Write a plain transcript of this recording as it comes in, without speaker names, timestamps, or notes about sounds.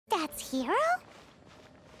hero?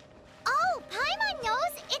 Oh, Paimon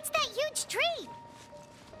knows! It's that huge tree!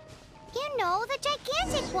 You know, the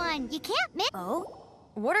gigantic one! You can't miss— Oh?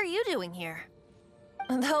 What are you doing here?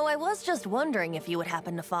 Though I was just wondering if you would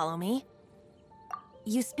happen to follow me.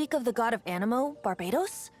 You speak of the god of Animo,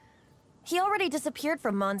 Barbatos? He already disappeared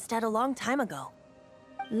from Mondstadt a long time ago.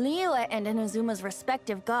 Liyue and Inazuma's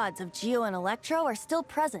respective gods of Geo and Electro are still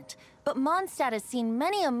present, but Mondstadt has seen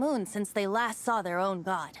many a moon since they last saw their own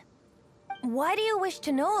god. Why do you wish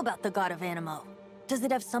to know about the god of Animo? Does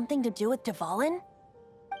it have something to do with DVALIN?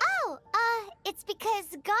 Oh, it's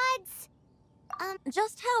because gods—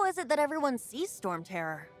 Just how is it that everyone sees Storm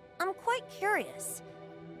Terror? I'm quite curious.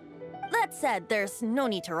 That said, there's no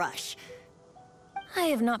need to rush. I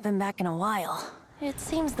have not been back in a while. It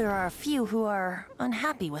seems there are a few who are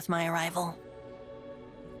unhappy with my arrival.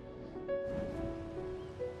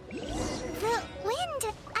 The wind!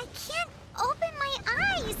 I can't open my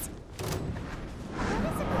eyes! What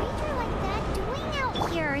is a creature like that doing out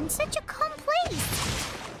here in such a calm place?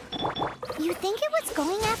 You think it was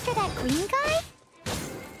going after that green guy?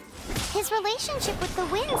 His relationship with the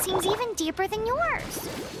wind seems even deeper than yours.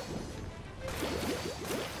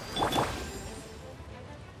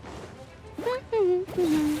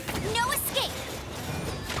 No escape!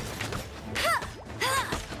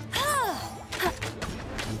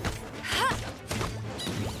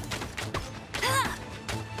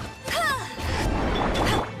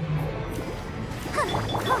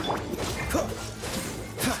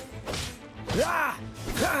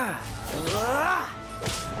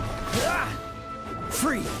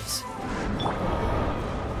 Freeze!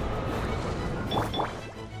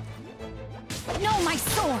 No, my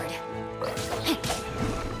sword!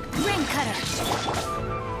 Ring cutter!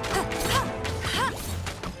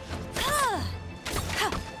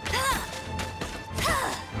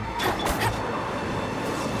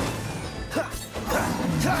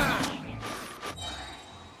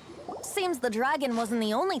 Seems the dragon wasn't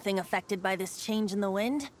the only thing affected by this change in the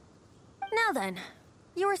wind. Now then,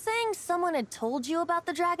 you were saying someone had told you about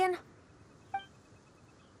the dragon?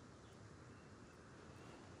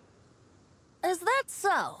 Is that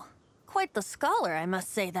so? Quite the scholar, I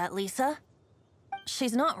must say that, Lisa.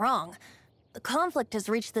 She's not wrong. The conflict has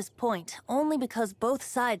reached this point only because both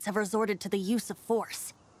sides have resorted to the use of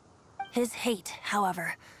force. His hate,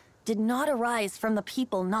 however, did not arise from the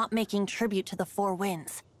people not making tribute to the Four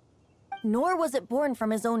Winds. Nor was it born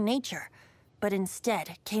from his own nature, but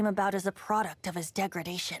instead came about as a product of his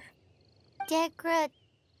degradation. Degradation?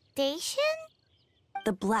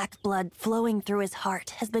 The black blood flowing through his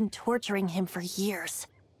heart has been torturing him for years.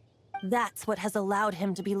 That's what has allowed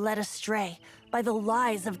him to be led astray by the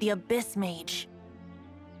lies of the Abyss Mage.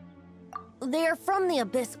 They are from the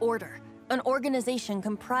Abyss Order, an organization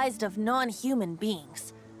comprised of non-human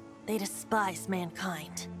beings. They despise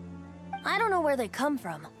mankind. I don't know where they come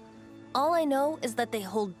from. All I know is that they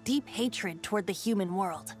hold deep hatred toward the human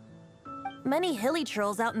world. Many hilly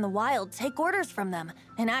trolls out in the wild take orders from them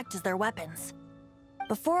and act as their weapons.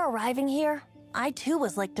 Before arriving here, I too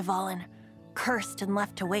was like DVALIN, cursed and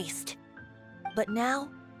left to waste. But now,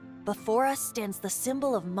 before us stands the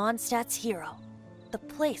symbol of Mondstadt's hero, the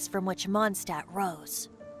place from which Mondstadt rose.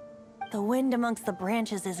 The wind amongst the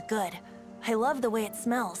branches is good. I love the way it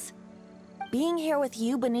smells. Being here with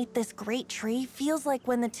you beneath this great tree feels like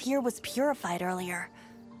when the tear was purified earlier.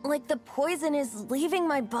 Like the poison is leaving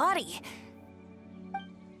my body.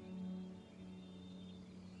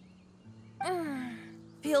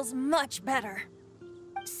 Feels much better.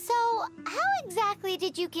 So, how exactly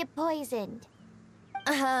did you get poisoned?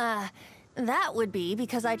 That would be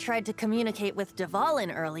because I tried to communicate with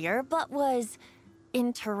DVALIN earlier, but was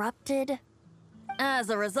interrupted. As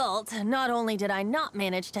a result, not only did I not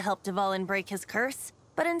manage to help DVALIN break his curse,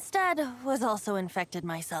 but instead was also infected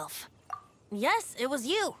myself. Yes, it was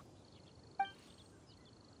you.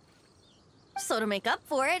 So to make up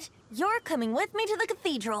for it, you're coming with me to the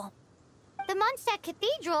cathedral. The Mondstadt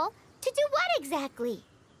Cathedral? To do what exactly?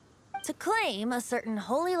 To claim a certain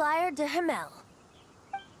holy lyre de Himmel.